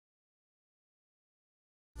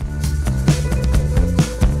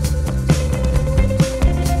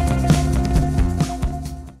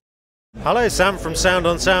Hello, Sam from Sound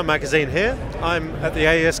on Sound magazine here. I'm at the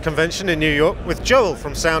AES convention in New York with Joel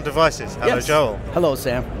from Sound Devices. Hello, yes. Joel. Hello,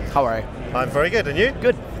 Sam. How are you? I'm very good, and you?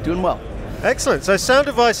 Good, doing well. Excellent. So Sound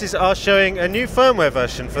Devices are showing a new firmware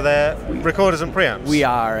version for their recorders and preamps. We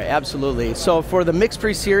are, absolutely. So for the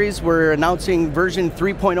MixPre series, we're announcing version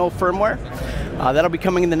 3.0 firmware. That'll be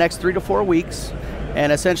coming in the next 3 to 4 weeks.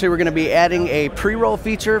 And essentially we're going to be adding a pre-roll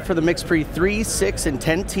feature for the MixPre 3, 6, and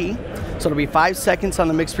 10T. So it'll be 5 seconds on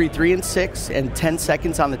the MixPre 3 and 6 and 10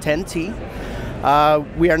 seconds on the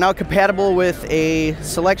 10T. We are now compatible with a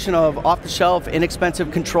selection of off-the-shelf,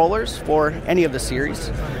 inexpensive controllers for any of the series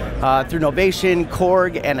through Novation,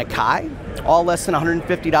 Korg, and Akai, all less than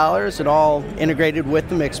 $150 and all integrated with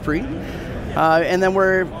the MixPre. And then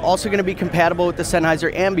we're also going to be compatible with the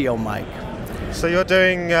Sennheiser Ambio mic. So you're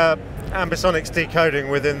doing ambisonics decoding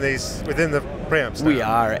within the preamps now? We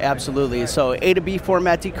are, absolutely. So A to B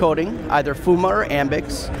format decoding, either FUMA or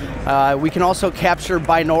Ambix. We can also capture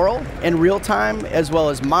binaural in real time, as well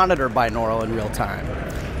as monitor binaural in real time.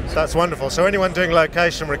 So that's wonderful. So anyone doing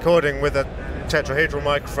location recording with a tetrahedral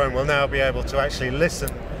microphone will now be able to actually listen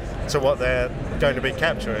to what they're going to be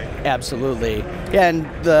capturing. Absolutely. Yeah, and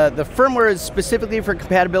the firmware is specifically for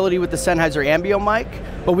compatibility with the Sennheiser Ambio mic,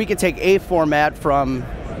 but we can take a format from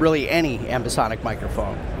really any ambisonic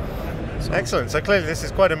microphone. So. Excellent. So clearly this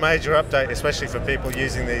is quite a major update, especially for people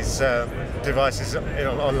using these devices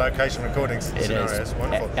on location recording scenarios. It is.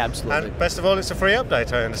 Wonderful. Absolutely. And best of all, it's a free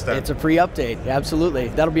update, I understand. It's a free update, absolutely.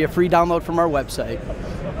 That'll be a free download from our website.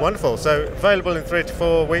 Wonderful. So available in 3 to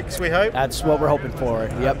 4 weeks, we hope. That's what we're hoping for.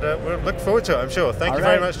 Yep. And we'll look forward to it, I'm sure. Thank you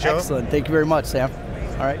very much, Joel. Excellent. Thank you very much, Sam.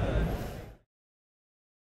 All right.